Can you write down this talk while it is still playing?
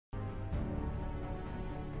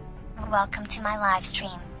welcome to my live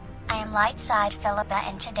stream. I am LightSydePhilippa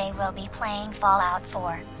and today we'll be playing Fallout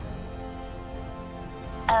 4.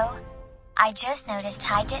 Oh, I just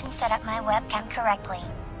noticed I didn't set up my webcam correctly.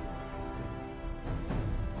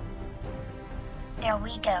 There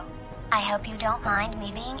we go. I hope you don't mind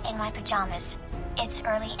me being in my pajamas. It's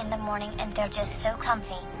early in the morning and they're just so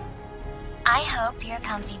comfy. I hope you're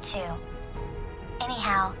comfy too.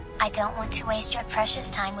 Anyhow, I don't want to waste your precious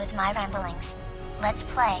time with my ramblings. Let's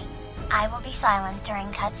play. I will be silent during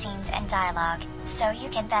cutscenes and dialogue, so you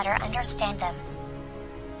can better understand them.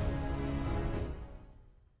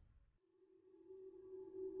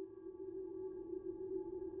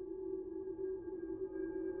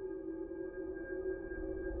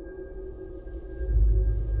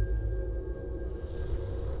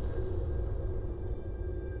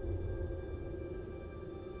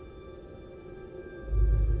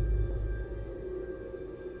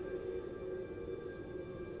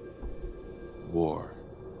 War.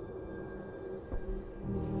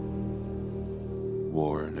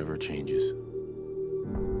 War never changes.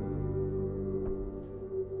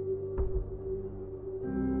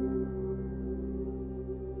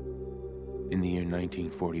 In the year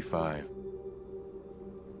 1945,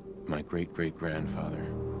 my great-great-grandfather,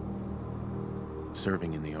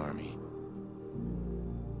 serving in the army,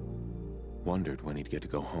 wondered when he'd get to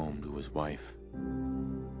go home to his wife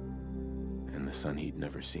and the son he'd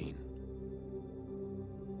never seen.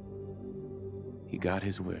 He got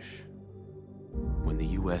his wish when the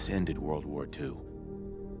US ended World War II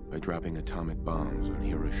by dropping atomic bombs on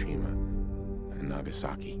Hiroshima and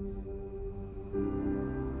Nagasaki.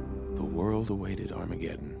 The world awaited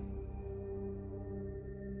Armageddon.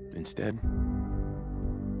 Instead,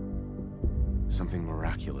 something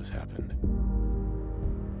miraculous happened.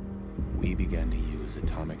 We began to use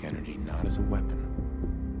atomic energy not as a weapon,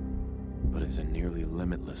 but as a nearly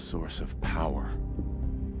limitless source of power.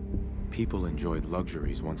 People enjoyed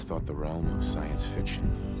luxuries once thought the realm of science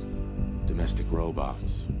fiction. Domestic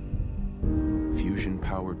robots,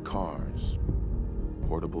 fusion-powered cars,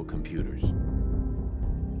 portable computers.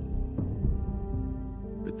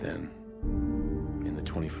 But then, in the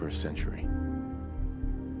 21st century,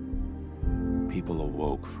 people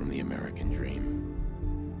awoke from the American dream.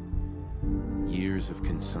 Years of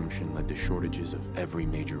consumption led to shortages of every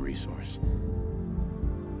major resource.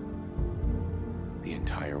 The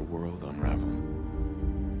entire world unraveled.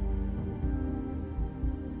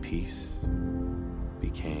 Peace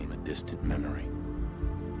became a distant memory.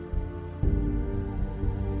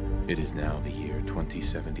 It is now the year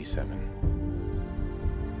 2077.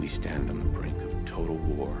 We stand on the brink of total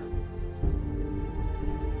war.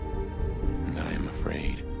 And I am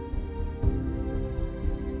afraid.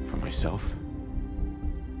 For myself,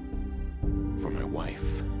 for my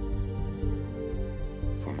wife,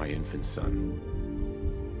 for my infant son.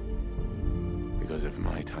 Because if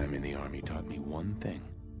my time in the army taught me one thing,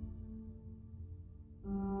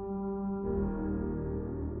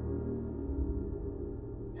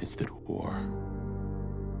 it's that war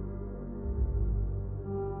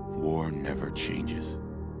never changes.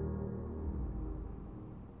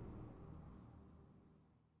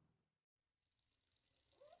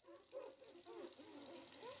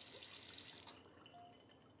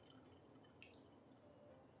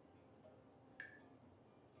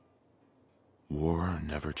 War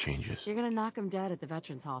never changes. You're gonna knock him dead at the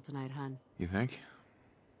Veterans Hall tonight, hun. You think?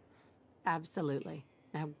 Absolutely.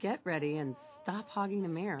 Now get ready and stop hogging the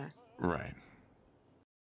mirror. Right.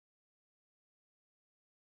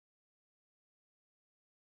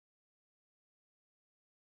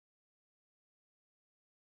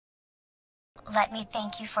 Let me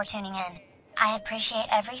thank you for tuning in. I appreciate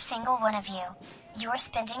every single one of you. You're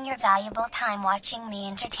spending your valuable time watching me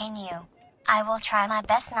entertain you. I will try my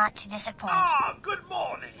best not to disappoint. Ah, good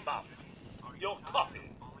morning, Mum. Your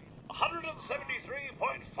coffee,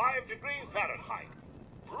 173.5 degrees Fahrenheit,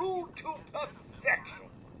 brewed to perfection.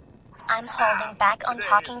 I'm holding back on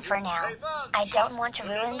talking for now. I don't want to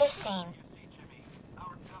ruin this scene.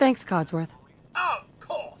 Thanks, Codsworth. Of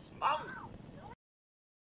course, Mum.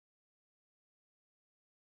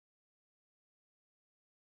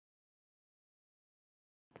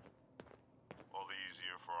 All the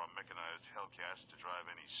easier for our mechanized Hellcats to drive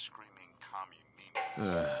any screaming commie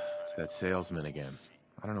meanie. It's that salesman again.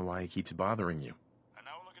 I don't know why he keeps bothering you. And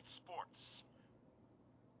now look at sports.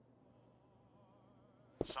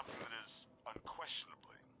 Something that is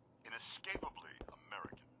unquestionably, inescapably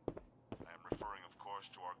American. I am referring, of course,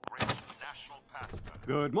 to our great national pastime.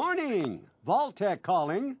 Good morning. Vaultec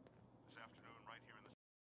calling.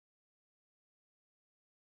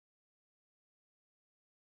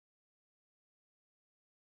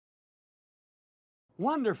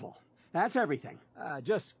 Wonderful. That's everything.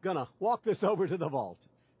 Just gonna walk this over to the vault.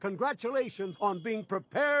 Congratulations on being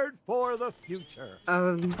prepared for the future.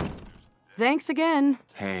 Thanks again.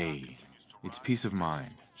 Hey, it's peace of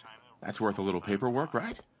mind. That's worth a little paperwork,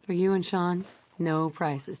 right? For you and Sean, no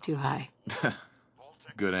price is too high.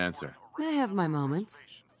 Good answer. I have my moments.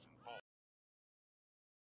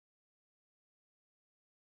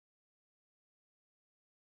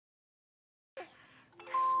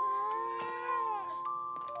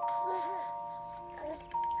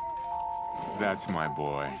 That's my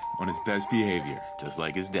boy, on his best behavior, just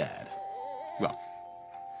like his dad. Well,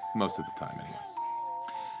 most of the time, anyway.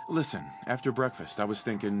 Listen, after breakfast, I was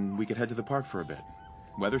thinking we could head to the park for a bit.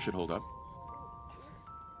 Weather should hold up.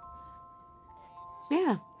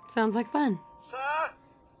 Yeah, sounds like fun. Sir?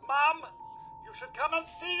 Mom? You should come and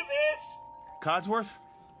see this! Codsworth?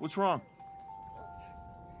 What's wrong?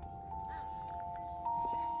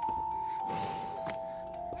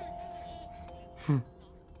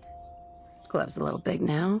 Glove's a little big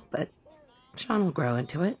now, but Sean will grow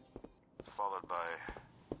into it.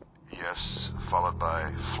 Followed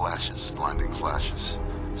by flashes, blinding flashes.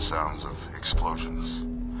 Sounds of explosions.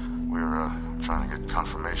 We're trying to get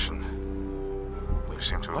confirmation. We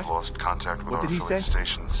seem to have lost contact with our affiliate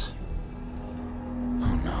stations.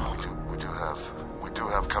 Oh no. We do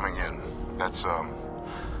have coming in. That's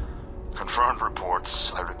confirmed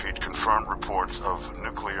reports. I repeat, confirmed reports of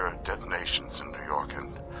nuclear detonations in New York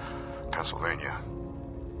and Pennsylvania.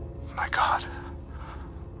 My God.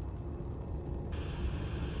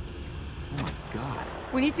 Oh my God.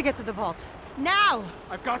 We need to get to the vault. Now!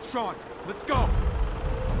 I've got Sean. Let's go.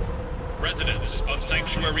 Residents of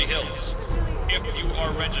Sanctuary Hills, if you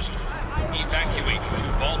are registered, evacuate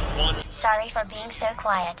to Vault 1. Sorry for being so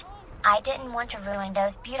quiet. I didn't want to ruin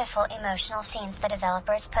those beautiful emotional scenes the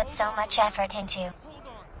developers put so much effort into.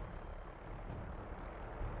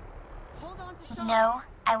 No,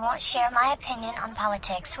 I won't share my opinion on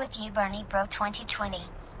politics with you, Bernie Bro 2020.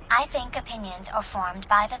 I think opinions are formed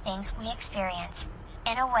by the things we experience.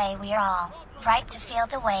 In a way, we are all right to feel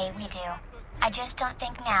the way we do. I just don't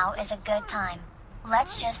think now is a good time.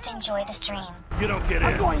 Let's just enjoy the stream. You don't get in.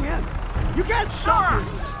 I'm going in. You can't stop me.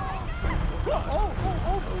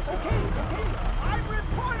 Okay. I'm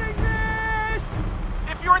reporting this.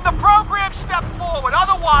 If you're in the program, step forward.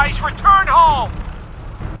 Otherwise, return home.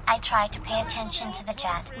 I try to pay attention to the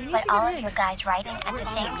chat, but all of you guys writing at the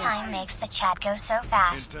same time makes the chat go so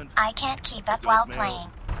fast. I can't keep up while playing.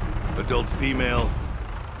 Adult female.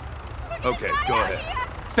 Okay, go ahead.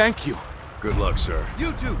 Thank you. Good luck, sir.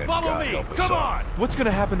 You two, follow me. Come on. What's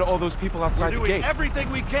gonna happen to all those people outside We're doing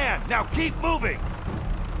everything we can. Now keep moving.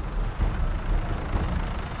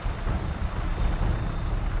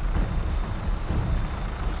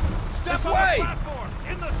 Step away. Platform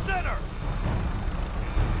in the center.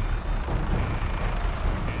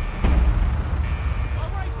 All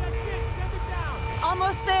right, that's it. Send it down.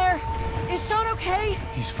 Almost there. Is Sean okay?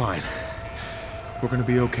 He's fine. We're gonna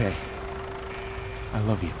be okay. I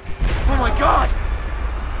love you. Oh my God!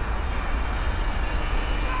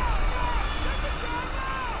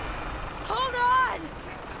 Hold on!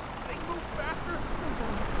 They move faster.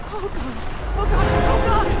 Oh God! Oh God! Oh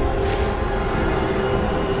God!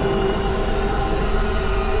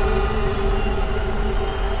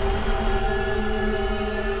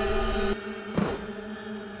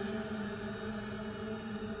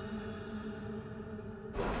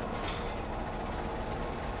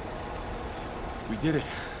 We did it.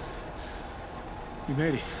 We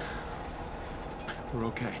made it. We're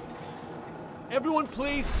okay. Everyone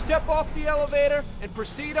please step off the elevator and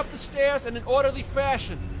proceed up the stairs in an orderly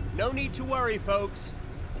fashion. No need to worry, folks.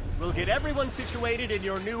 We'll get everyone situated in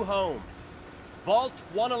your new home. Vault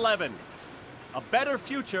 111. A better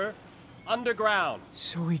future underground.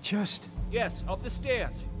 So we just... Yes, up the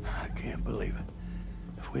stairs. I can't believe it.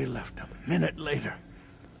 If we left a minute later...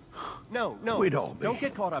 No, We'd all be. don't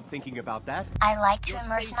get caught up thinking about that. I like to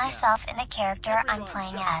immerse myself in the character I'm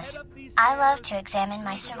playing as. I love to examine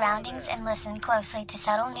my surroundings and listen closely to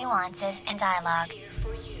subtle nuances and dialogue.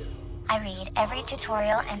 I read every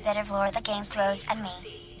tutorial and bit of lore the game throws at me.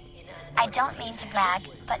 I don't mean to brag,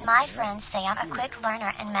 but my friends say I'm a quick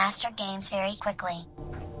learner and master games very quickly.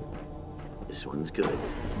 This one's good.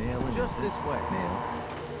 Just this way.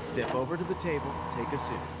 Step over to the table, take a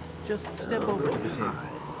suit. Just step over to the table.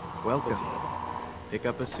 Welcome. Pick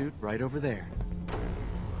up a suit right over there.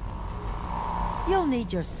 You'll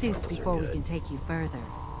need your suits before we can take you further.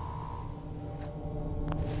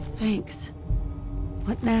 Thanks.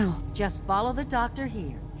 What now? Just follow the doctor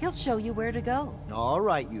here. He'll show you where to go. All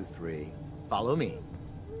right, you three. Follow me.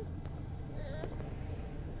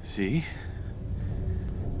 See?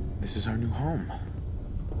 This is our new home.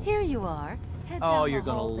 Here you are. Head Oh, down you're the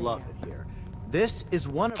gonna hall love there. it here. This is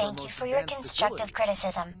one of our Thank you most for your advanced constructive facilities.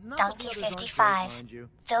 criticism, Not Donkey that the others aren't 55. great, mind you.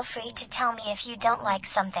 Feel free to tell me if you don't like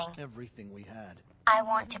something. Everything we had. I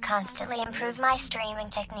want to constantly improve my streaming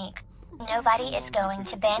technique. Nobody is going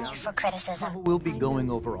to ban you for criticism. We'll be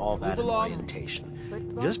going over all that in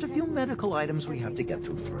orientation. Just a few medical items we have to get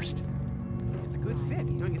through first. It's a good fit,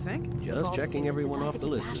 don't you think? Just checking everyone off the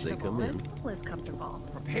list as they come in. Is comfortable.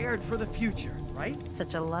 Prepared for the future, right?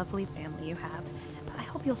 Such a lovely family you have. I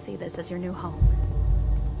hope you'll see this as your new home.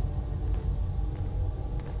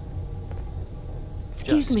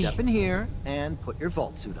 Just step in here and put your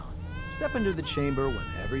vault suit on. Step into the chamber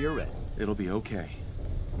whenever you're ready. It'll be okay.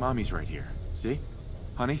 Mommy's right here. See?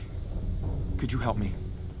 Honey? Could you help me?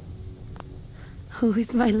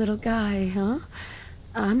 Who's my little guy, huh?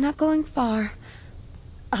 I'm not going far.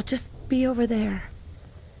 I'll just be over there.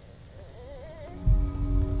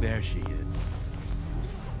 There she is.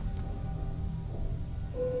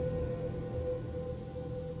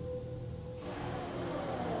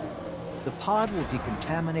 The pod will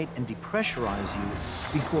decontaminate and depressurize you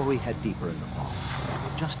before we head deeper in the vault.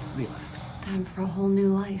 Just relax. Time for a whole new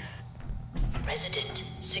life. Resident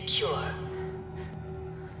secure.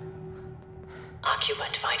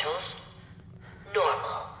 Occupant vitals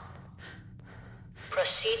normal.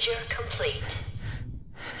 Procedure complete.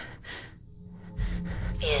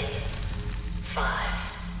 In 5,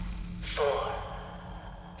 4,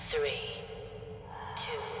 3, 2,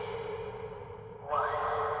 1.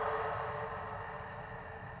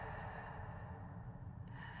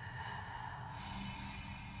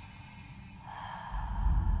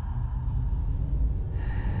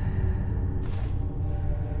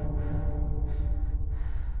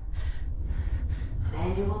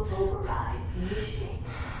 Manual override initiated.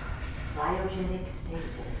 Cryogenic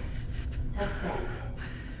stasis suspended.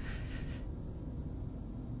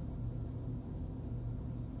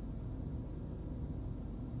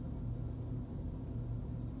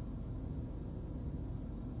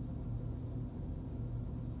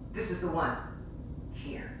 This is the one.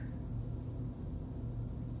 Here.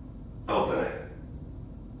 Open it.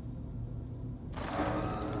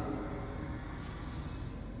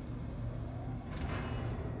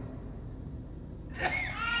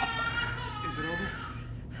 Is it over?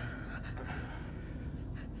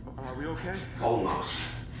 Are we okay? Almost.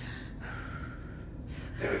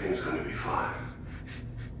 Everything's gonna be fine.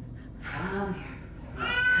 Come here.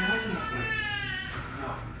 Come here. No.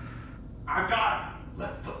 I got it.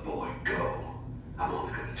 Let the boy go. I'm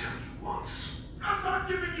only gonna tell you once. I'm not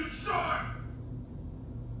giving you short!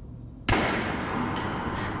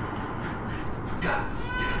 God damn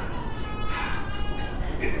it.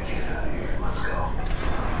 Get the kid out of here. Let's go.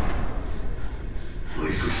 At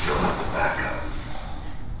least we still have the backup.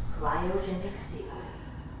 Cryogenic sequence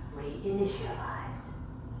reinitialized.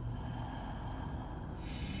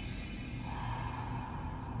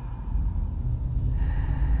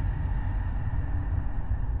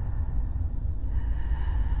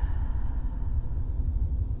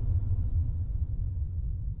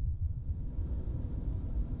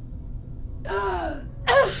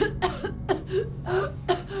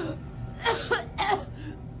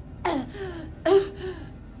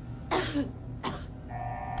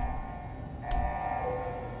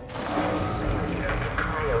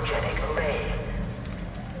 Cryogenic array.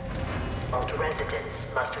 Vault residents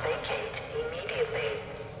must vacate immediately.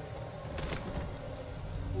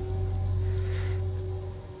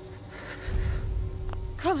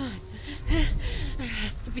 Come on. There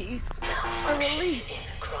has to be a release.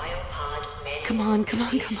 Come on, come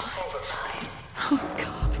on, come on. Oh,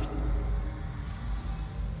 God.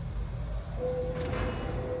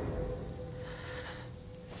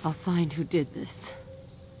 I'll find who did this.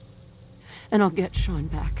 And I'll get Sean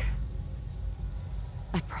back.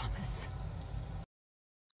 I promise.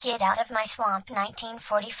 Get out of my swamp,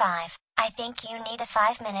 1945. I think you need a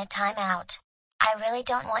 5-minute timeout. I really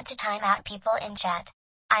don't want to time out people in chat.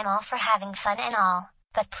 I'm all for having fun and all,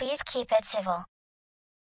 but please keep it civil.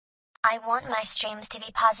 I want my streams to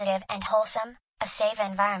be positive and wholesome, a safe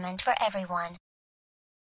environment for everyone.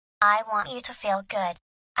 I want you to feel good.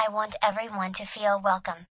 I want everyone to feel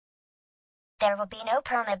welcome. There will be no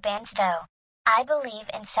perma bans though. I believe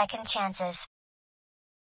in second chances.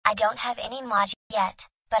 I don't have any mods yet,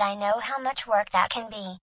 but I know how much work that can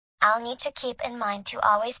be. I'll need to keep in mind to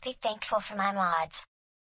always be thankful for my mods.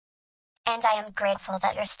 And I am grateful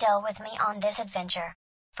that you're still with me on this adventure.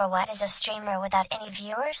 For what is a streamer without any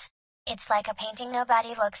viewers? It's like a painting nobody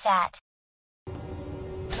looks at.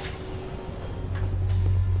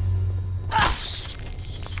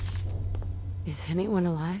 Is anyone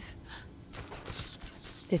alive?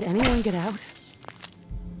 Did anyone get out?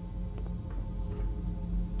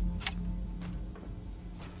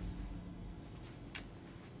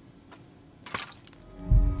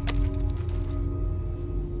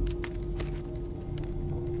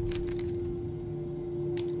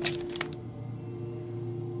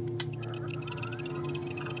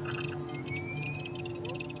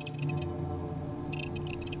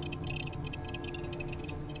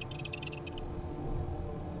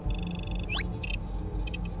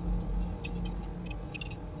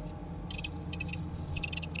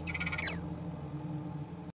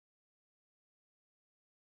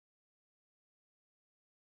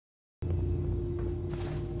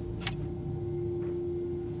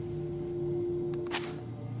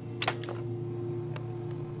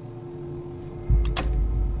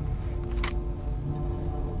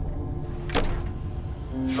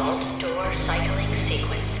 Vault door cycling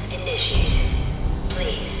sequence initiated.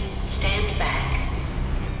 Please stand back.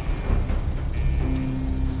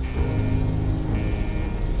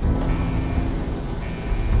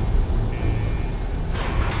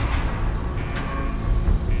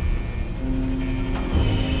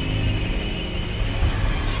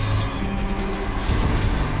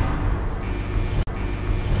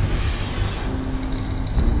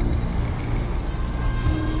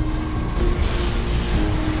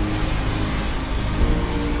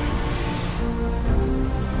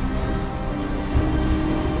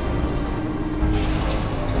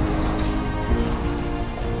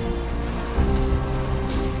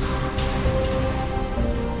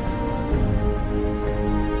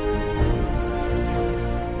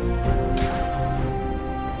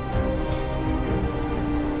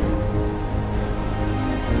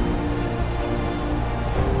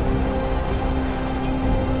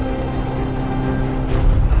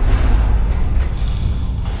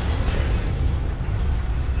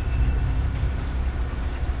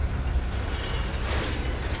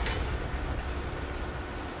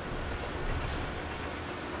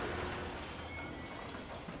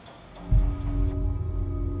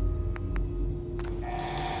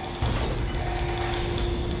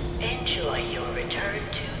 Enjoy your return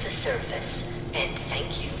to the surface, and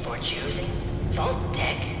thank you for choosing Vault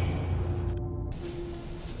Tech.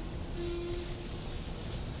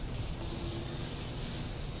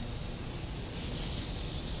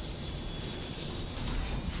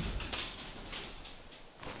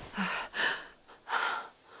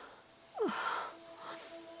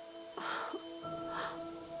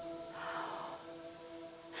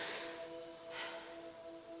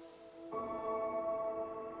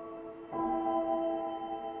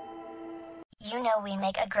 You know we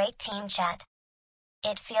make a great team chat.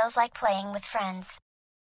 It feels like playing with friends.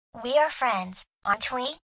 We are friends, aren't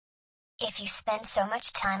we? If you spend so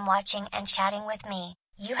much time watching and chatting with me,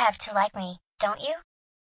 you have to like me, don't you?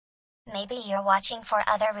 Maybe you're watching for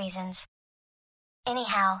other reasons.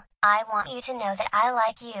 Anyhow, I want you to know that I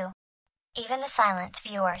like you. Even the silent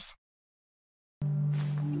viewers.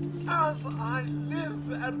 As I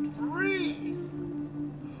live and breathe.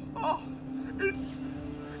 Oh, it's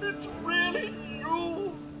really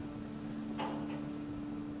you.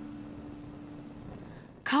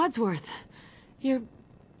 Codsworth, you're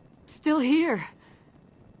still here.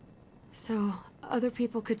 So other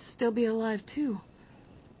people could still be alive too.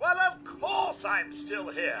 Well, of course I'm still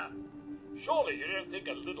here. Surely you don't think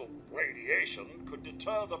a little radiation could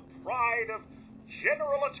deter the pride of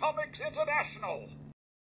General Atomics International?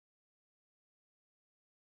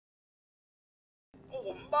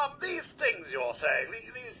 Oh, Mum, these things you're saying,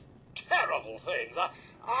 these terrible things,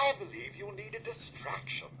 I believe you need a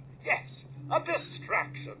distraction. Yes, a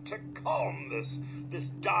distraction to calm this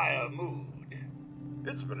dire mood.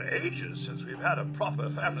 It's been ages since we've had a proper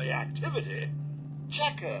family activity.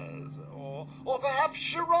 Checkers, or perhaps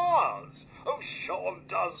charades. Oh, Sean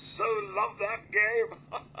does so love that game.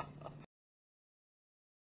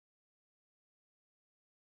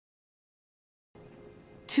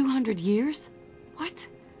 200 years? What?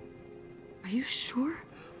 Are you sure?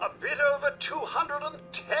 A bit over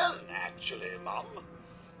 210, actually, Mum.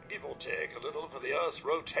 Give or take a little for the Earth's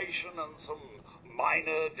rotation and some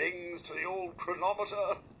minor dings to the old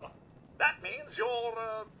chronometer. That means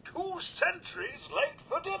you're 2 centuries late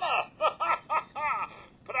for dinner.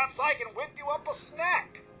 Perhaps I can whip you up a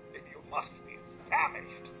snack. You must be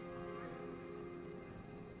famished.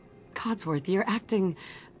 Codsworth, you're acting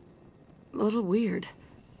a little weird.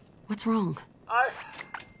 What's wrong?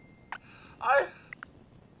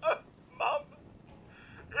 Mum,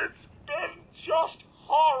 it's been just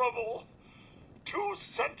horrible. 2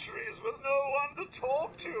 centuries with no one to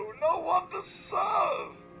talk to, no one to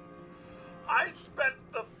serve. I spent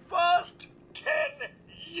the first 10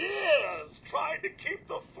 years trying to keep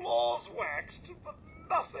the floors waxed, but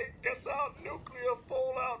nothing gets out nuclear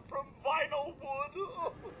fallout from vinyl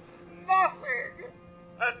wood. Nothing!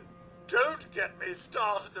 And don't get me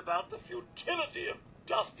started about the futility of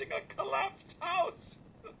dusting a collapsed house.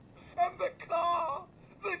 And the car!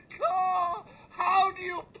 The car! How do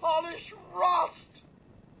you polish rust?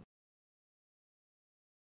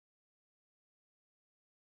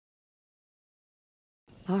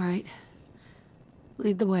 All right.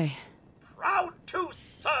 Lead the way. Proud to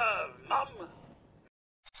serve, Mum.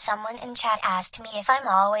 Someone in chat asked me if I'm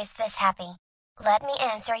always this happy. Let me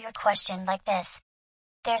answer your question like this.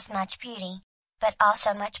 There's much beauty, but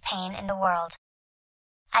also much pain in the world.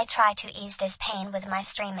 I try to ease this pain with my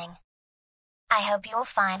streaming. I hope you'll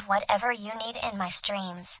find whatever you need in my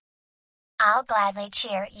streams. I'll gladly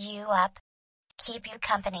cheer you up, keep you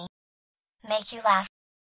company, make you laugh,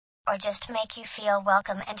 or just make you feel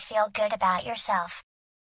welcome and feel good about yourself.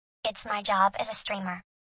 It's my job as a streamer.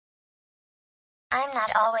 I'm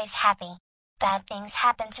not always happy. Bad things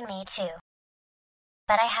happen to me too.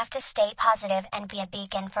 But I have to stay positive and be a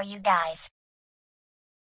beacon for you guys.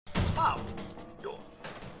 Wow,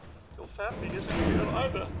 your family isn't here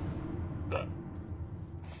either.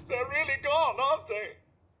 They're really gone, aren't they?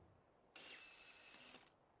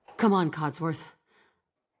 Come on, Codsworth.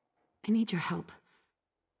 I need your help.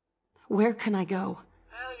 Where can I go?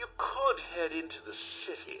 Well, you could head into the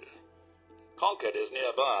city. Concord is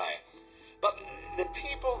nearby. But the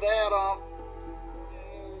people there are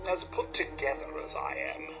as put together as I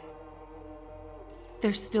am.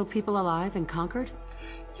 There's still people alive in Concord?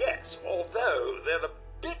 Yes, although they're a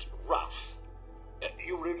bit rough.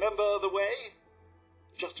 You remember the way?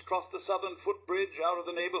 Just across the southern footbridge, out of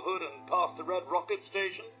the neighborhood and past the Red Rocket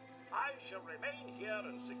Station? I shall remain here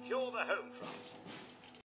and secure the home front.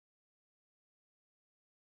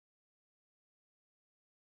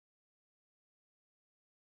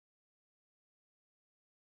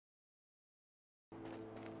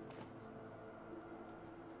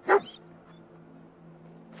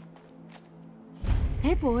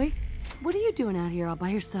 Hey, boy. What are you doing out here all by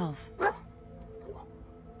yourself?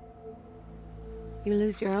 You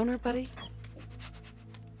lose your owner, buddy?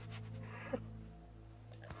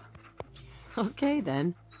 Okay,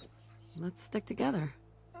 then. Let's stick together.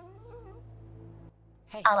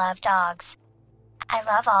 Hey. I love dogs. I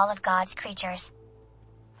love all of God's creatures.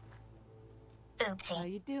 Oopsie. How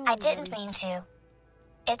you doing, I didn't buddy? mean to.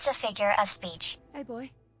 It's a figure of speech. Hey,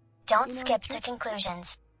 boy. Don't You know skip any to tricks?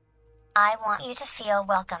 conclusions. I want you to feel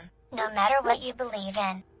welcome, no matter what you believe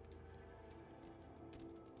in.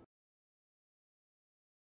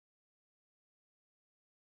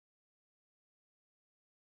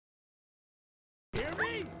 Hear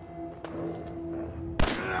me?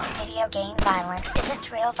 Video game violence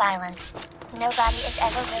isn't real violence. Nobody is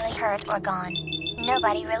ever really hurt or gone.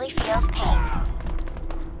 Nobody really feels pain.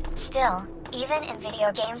 Still, even in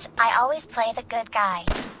video games, I always play the good guy.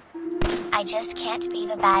 I just can't be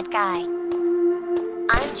the bad guy.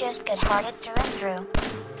 I'm just good-hearted through and through.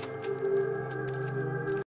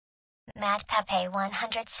 Mad Pepe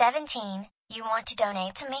 117, you want to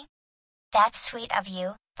donate to me? That's sweet of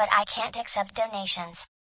you, but I can't accept donations.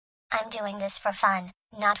 I'm doing this for fun,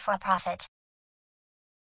 not for profit.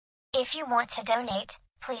 If you want to donate,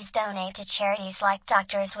 please donate to charities like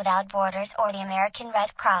Doctors Without Borders or the American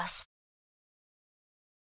Red Cross.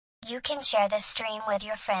 You can share this stream with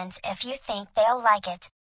your friends if you think they'll like it.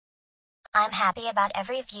 I'm happy about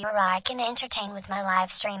every viewer I can entertain with my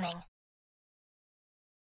live streaming.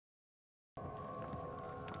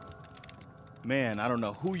 Man, I don't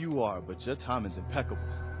know who you are, but your timing's impeccable.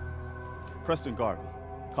 Preston Garvey,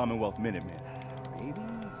 Commonwealth Minuteman. Maybe?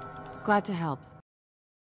 Glad to help.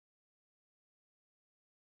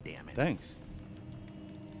 Damn it. Thanks.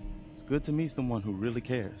 It's good to meet someone who really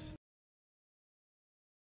cares.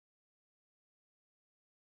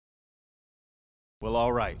 Well,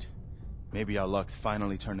 all right. Maybe our luck's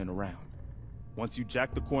finally turning around. Once you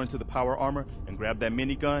jack the core into the power armor and grab that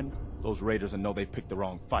minigun, those raiders will know they picked the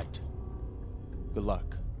wrong fight. Good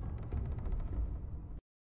luck.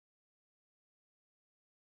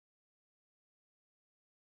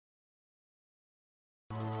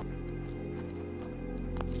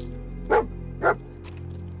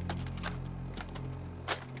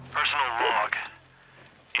 Personal log.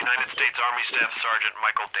 United States Army Staff Sergeant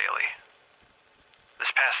Michael Daly.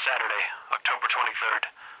 This past Saturday, October 23rd,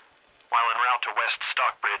 while en route to West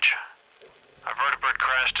Stockbridge, a vertibird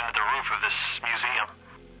crashed into the roof of this museum.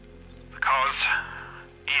 The cause?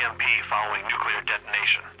 EMP following nuclear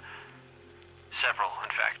detonation. Several,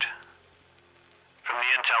 in fact. From the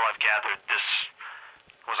intel I've gathered, gathered, this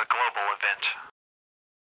was a global event.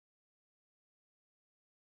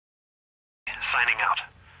 Signing out.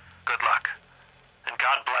 Good luck. And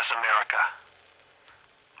God bless America.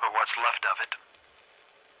 Or what's left of it.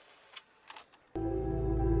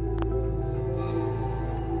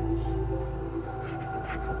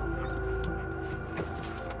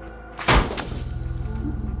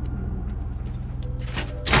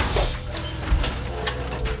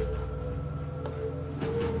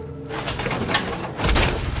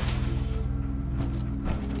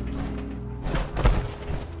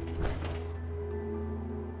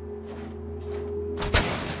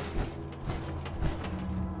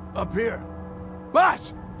 Up here.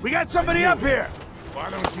 Boss! We got somebody up here!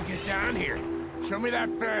 Why don't you get down here? Show me that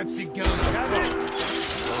fancy gun. Not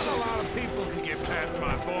a lot of people can get past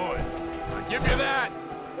my boys. I'll give you that.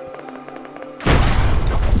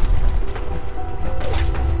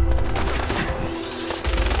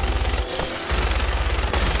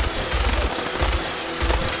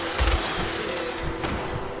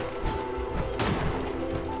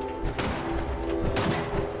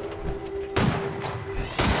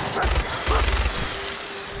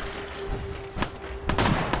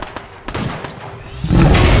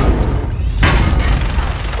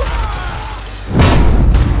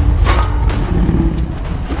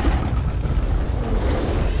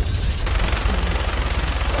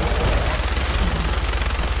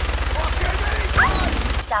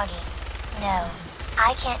 Doggy. No.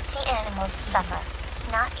 I can't see animals suffer.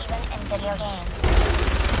 Not even in video games.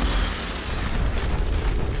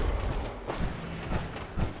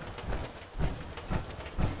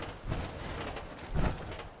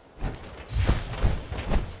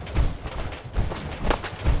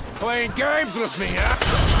 Playing games with me, huh?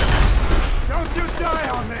 Don't you die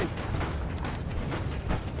on me!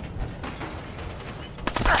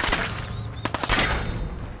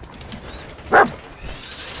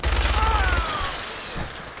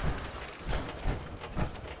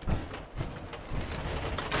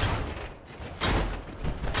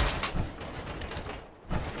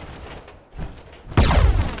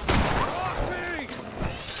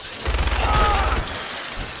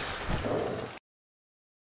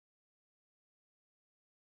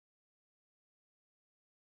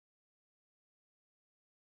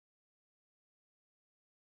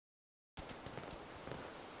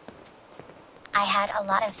 I had a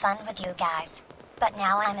lot of fun with you guys, but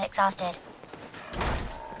now I'm exhausted.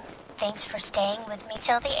 Thanks for staying with me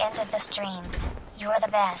till the end of the stream. You're the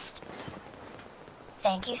best.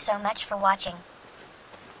 Thank you so much for watching.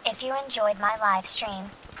 If you enjoyed my live stream,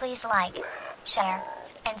 please like, share,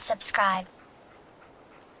 and subscribe.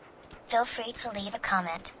 Feel free to leave a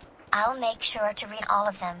comment. I'll make sure to read all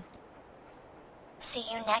of them. See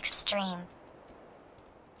you next stream.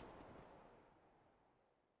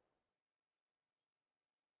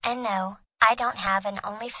 And no, I don't have an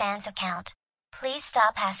OnlyFans account. Please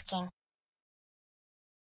stop asking.